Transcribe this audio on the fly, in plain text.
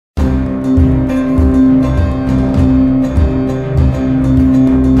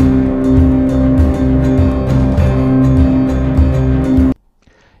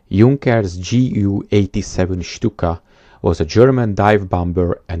Junkers Ju-87 Stuka was a German dive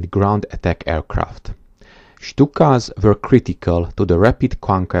bomber and ground attack aircraft. Stukas were critical to the rapid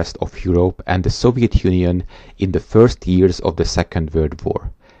conquest of Europe and the Soviet Union in the first years of the Second World War.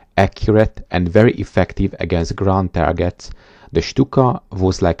 Accurate and very effective against ground targets, the Stuka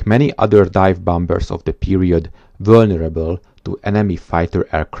was, like many other dive bombers of the period, vulnerable to enemy fighter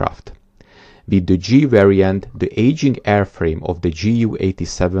aircraft. With the G variant, the aging airframe of the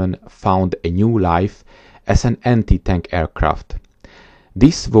Ju-87 found a new life as an anti-tank aircraft.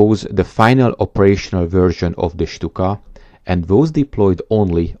 This was the final operational version of the Stuka and was deployed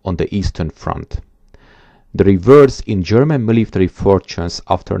only on the Eastern Front. The reverse in German military fortunes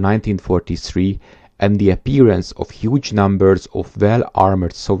after 1943 and the appearance of huge numbers of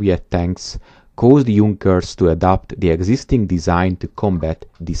well-armored Soviet tanks caused Junkers to adopt the existing design to combat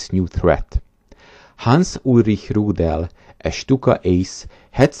this new threat. Hans-Ulrich, a Stuka ace,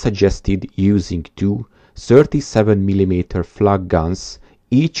 had suggested using two 37mm flak guns,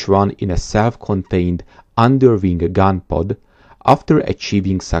 each one in a self-contained underwing gun pod, after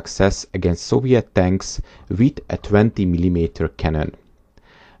achieving success against Soviet tanks with a 20mm cannon.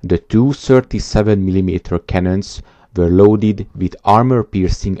 The two 37mm cannons were loaded with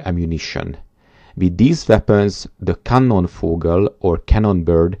armor-piercing ammunition. With these weapons, the Kanonvogel, or cannon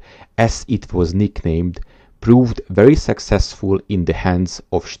bird, as it was nicknamed, proved very successful in the hands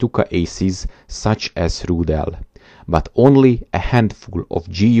of Stuka aces such as Rudel, but only a handful of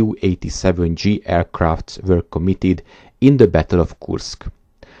Ju-87G aircrafts were committed in the Battle of Kursk.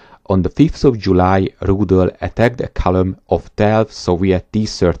 On the 5th of July, Rudel attacked a column of 12 Soviet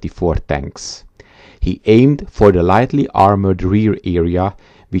T-34 tanks. He aimed for the lightly armored rear area,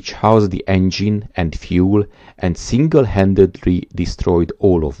 which housed the engine and fuel, and single-handedly destroyed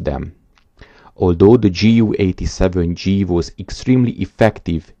all of them. Although the Ju-87G was extremely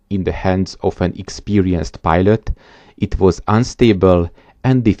effective in the hands of an experienced pilot, it was unstable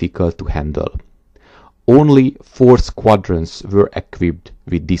and difficult to handle. Only 4 squadrons were equipped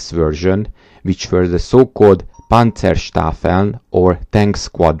with this version, which were the so-called Panzerstaffeln, or tank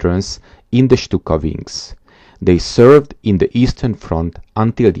squadrons, in the Stuka wings. They served in the Eastern Front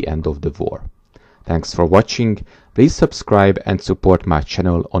until the end of the war. Thanks for watching. Please subscribe and support my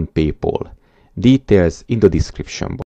channel on PayPal. Details in the description box.